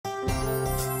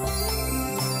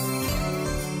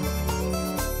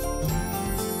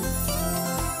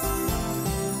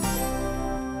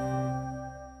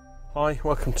Hi,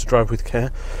 welcome to Drive with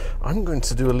Care. I'm going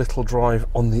to do a little drive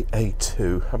on the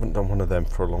A2. Haven't done one of them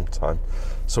for a long time.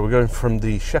 So we're going from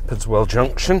the Shepherdswell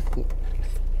junction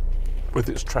with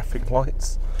its traffic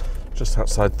lights just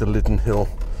outside the Liddon Hill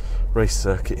race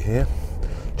circuit here.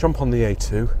 Jump on the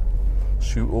A2,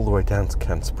 shoot all the way down to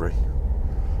Canterbury.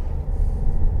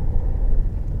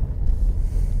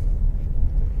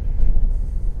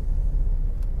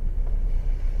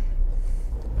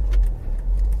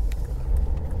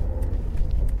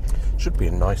 Should be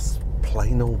a nice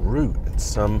plain old route.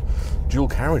 It's dual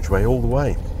carriageway all the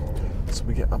way, so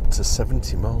we get up to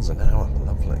 70 miles an hour.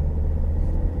 Lovely.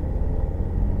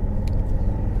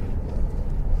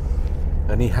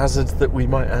 Any hazards that we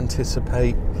might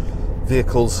anticipate?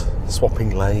 Vehicles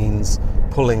swapping lanes,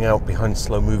 pulling out behind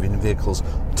slow moving vehicles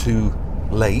too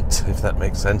late, if that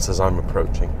makes sense, as I'm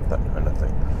approaching, that kind of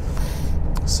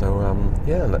thing. So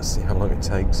yeah, let's see how long it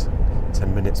takes.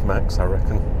 10 minutes max, I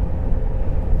reckon.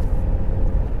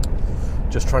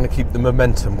 Just trying to keep the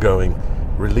momentum going.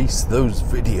 Release those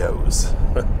videos.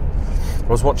 I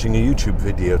was watching a YouTube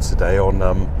video today on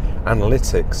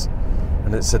analytics,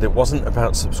 and it said it wasn't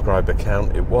about subscriber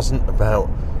count, it wasn't about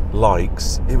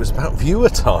likes, it was about viewer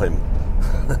time.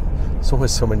 There's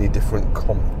always so many different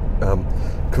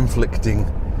conflicting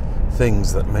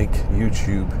things that make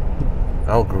YouTube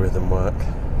algorithm work.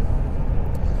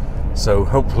 So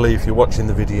hopefully if you're watching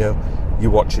the video, you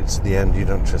watch it to the end. You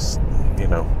don't just,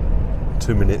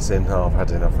 2 minutes in, oh, I've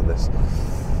had enough of this.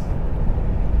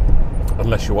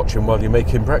 Unless you're watching while you're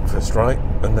making breakfast, right?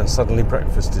 And then suddenly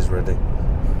breakfast is ready.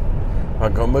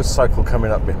 I've got a motorcycle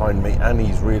coming up behind me and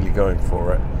he's really going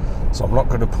for it. So I'm not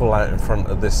going to pull out in front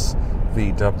of this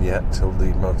VW yet till the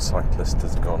motorcyclist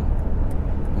has gone.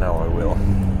 Now I will.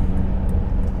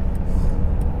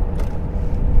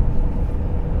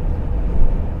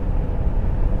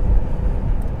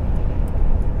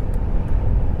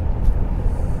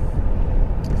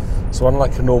 So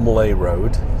unlike a normal A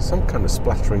road, some kind of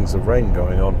splatterings of rain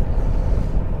going on.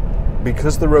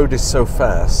 Because the road is so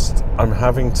fast, I'm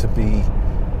having to be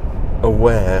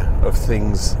aware of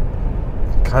things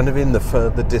kind of in the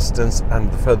further distance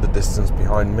and the further distance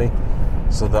behind me,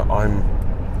 so that I'm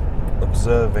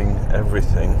observing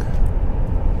everything.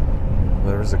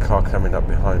 There is a car coming up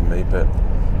behind me, but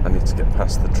I need to get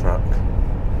past the truck.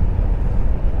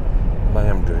 And I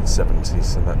am doing 70,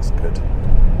 so that's good.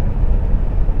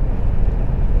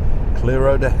 Clear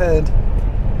road ahead.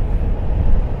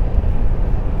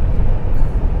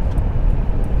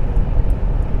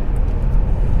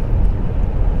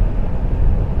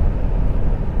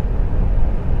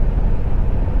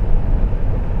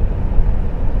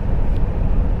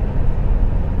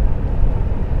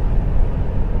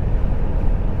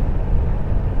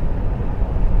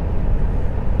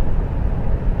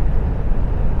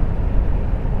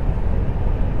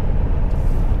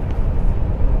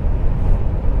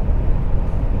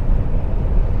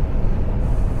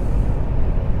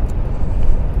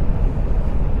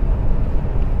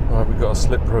 Got a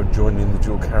slip road joining the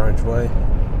dual carriageway.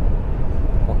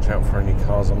 Watch out for any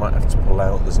cars. I might have to pull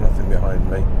out. There's nothing behind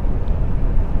me.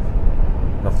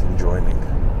 Nothing joining.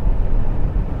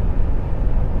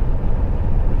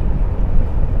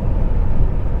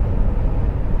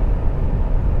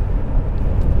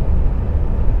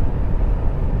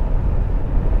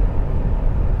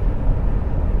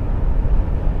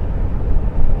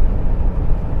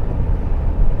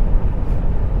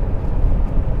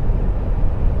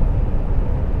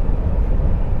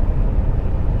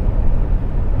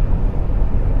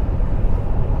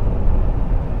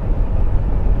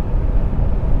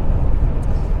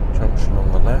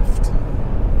 On the left.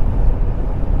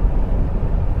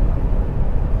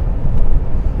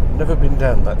 Never been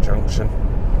down that junction.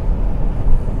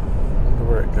 Wonder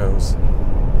where it goes.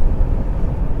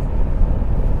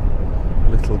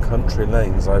 Little country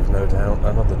lanes, I've no doubt.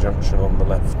 Another junction on the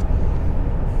left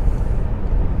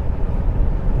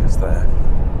is there.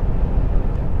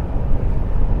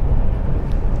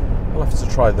 I'll have to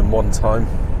try them one time.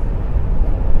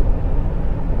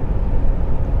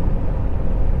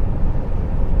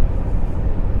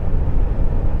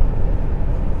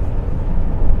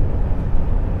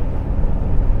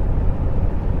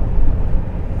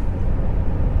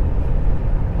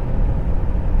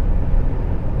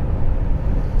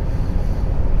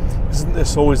 Isn't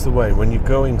this always the way when you're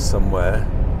going somewhere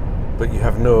but you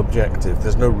have no objective,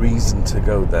 there's no reason to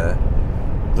go there,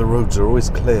 the roads are always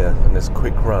clear and there's a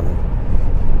quick run.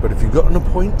 But if you've got an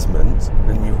appointment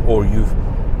and you've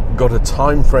got a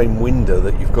time frame window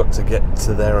that you've got to get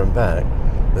to there and back,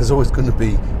 there's always going to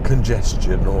be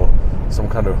congestion or some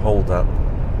kind of hold up.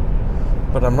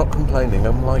 But I'm not complaining,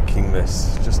 I'm liking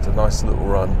this. Just a nice little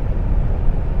run.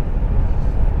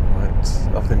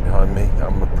 Right, nothing behind me.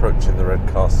 I'm approaching the red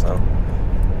car, so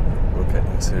we're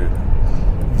getting to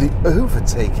the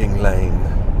overtaking lane.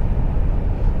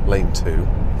 Lane 2,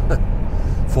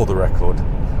 for the record.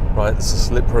 Right, there's a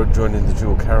slip road joining the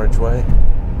dual carriageway.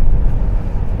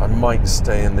 I might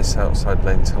stay in this outside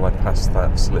lane till I pass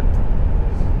that slip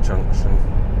junction,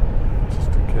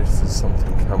 just in case there's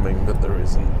something coming, but there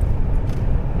isn't.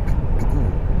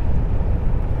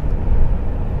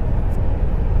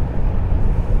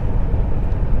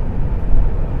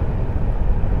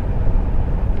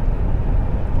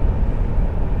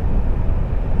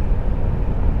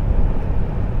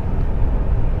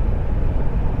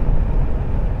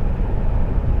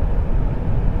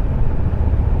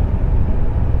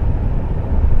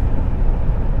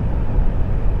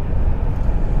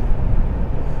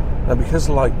 Now, because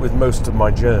like with most of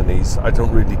my journeys, I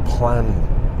don't really plan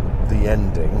the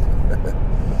ending,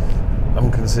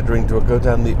 I'm considering, do I go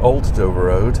down the old Dover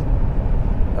Road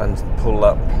and pull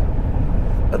up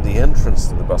at the entrance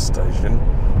to the bus station,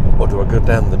 or do I go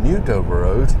down the new Dover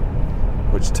Road,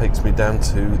 which takes me down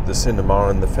to the cinema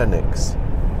and the Phoenix?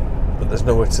 But there's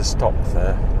nowhere to stop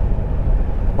there.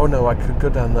 Oh no, I could go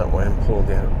down that way and pull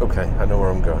the... Okay, I know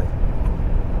where I'm going.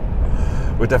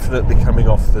 We're definitely coming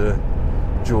off the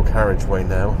dual carriageway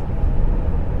now.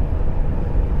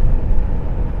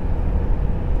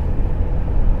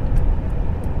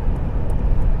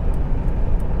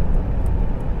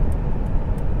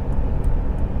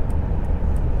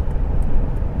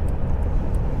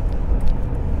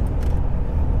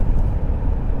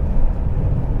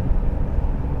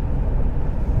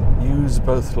 Use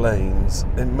both lanes.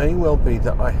 It may well be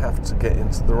that I have to get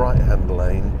into the right hand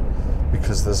lane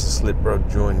because there's a slip road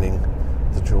joining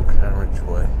the dual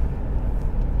carriageway.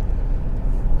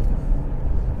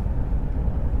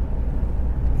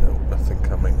 No, nothing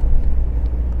coming.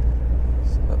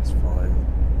 So that's fine.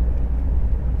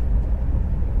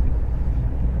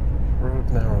 Road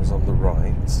narrows on the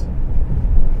right.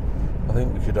 I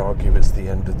think we could argue it's the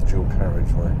end of the dual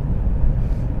carriageway.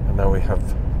 And now we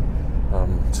have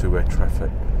two-way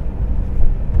traffic.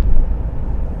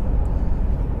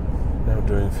 Now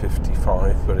doing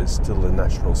 55, but it's still the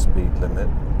national speed limit.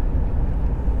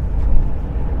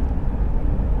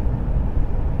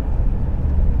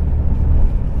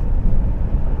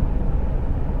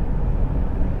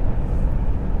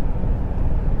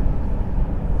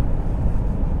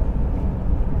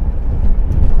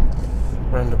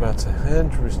 Roundabout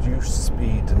ahead, reduced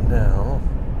speed now.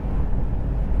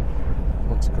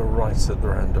 I want to go right at the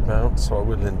roundabout, so I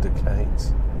will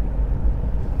indicate.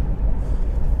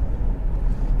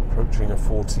 Approaching a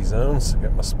 40 zone, so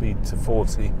get my speed to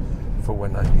 40 for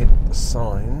when I hit the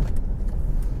sign.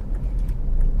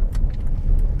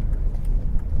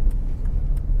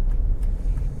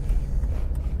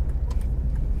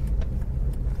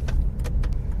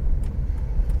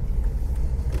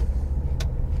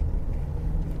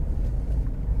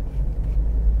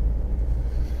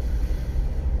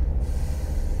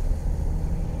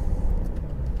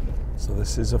 So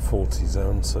this is a 40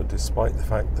 zone, so despite the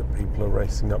fact that people are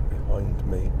racing up behind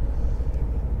me,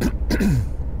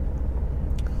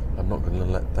 I'm not going to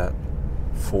let that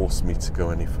force me to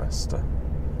go any faster.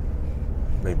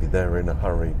 Maybe they're in a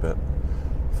hurry, but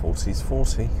 40's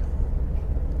 40,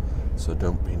 so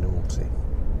don't be naughty.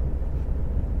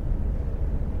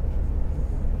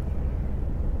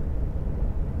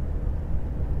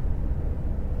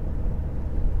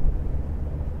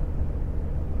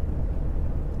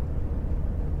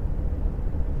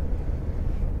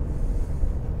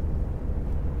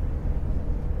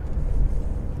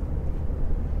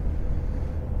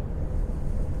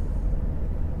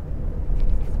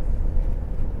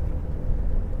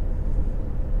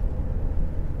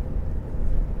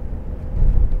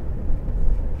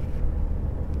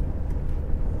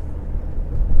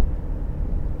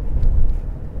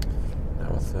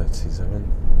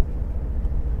 Zone.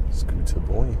 Scooter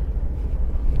boy.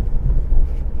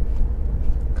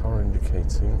 Car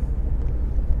indicating.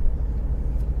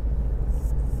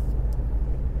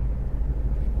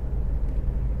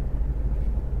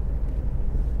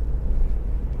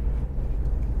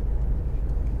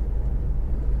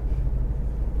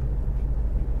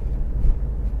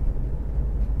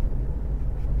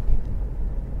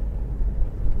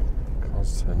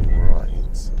 Car's turning right.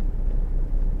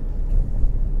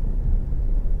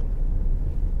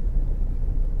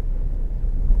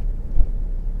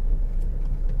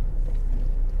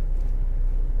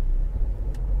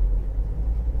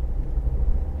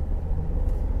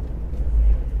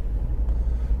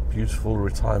 beautiful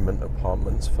retirement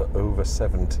apartments for over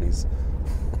 70s.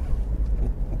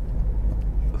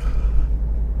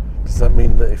 Does that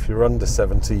mean that if you're under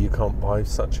 70 you can't buy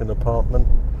such an apartment?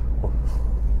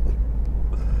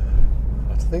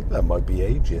 I think that might be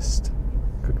ageist.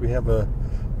 Could we have a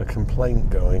complaint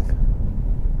going?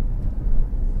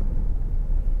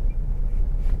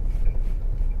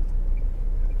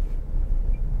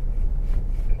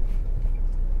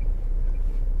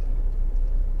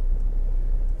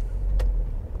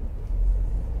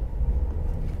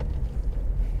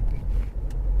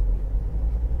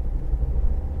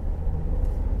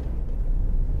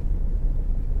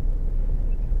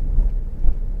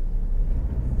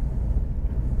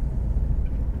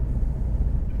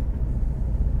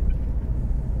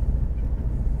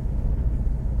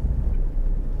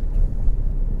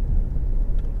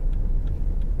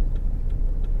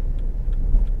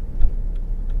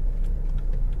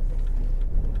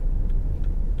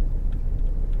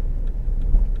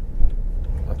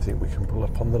 I think we can pull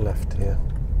up on the left here.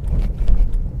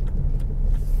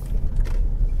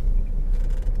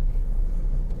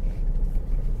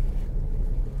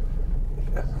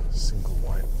 Yeah, single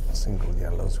white, single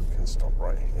yellows, we can stop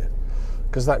right here.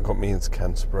 Because that got me into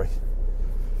Canterbury.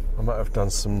 I might have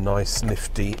done some nice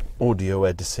nifty audio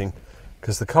editing,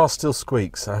 because the car still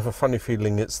squeaks. I have a funny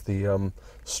feeling it's the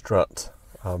strut,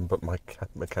 but my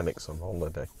mechanic's on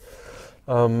holiday.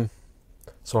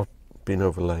 So I've been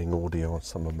overlaying audio on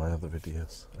some of my other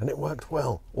videos, and it worked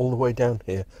well all the way down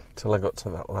here till I got to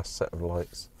that last set of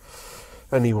lights.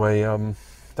 Anyway,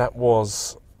 that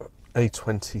was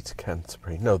A20 to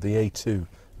Canterbury. No, the A2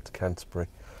 to Canterbury.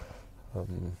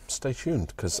 Stay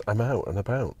tuned, because I'm out and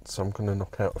about, so I'm going to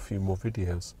knock out a few more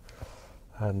videos,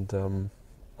 and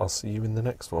I'll see you in the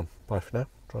next one. Bye for now.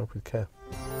 Drive with care.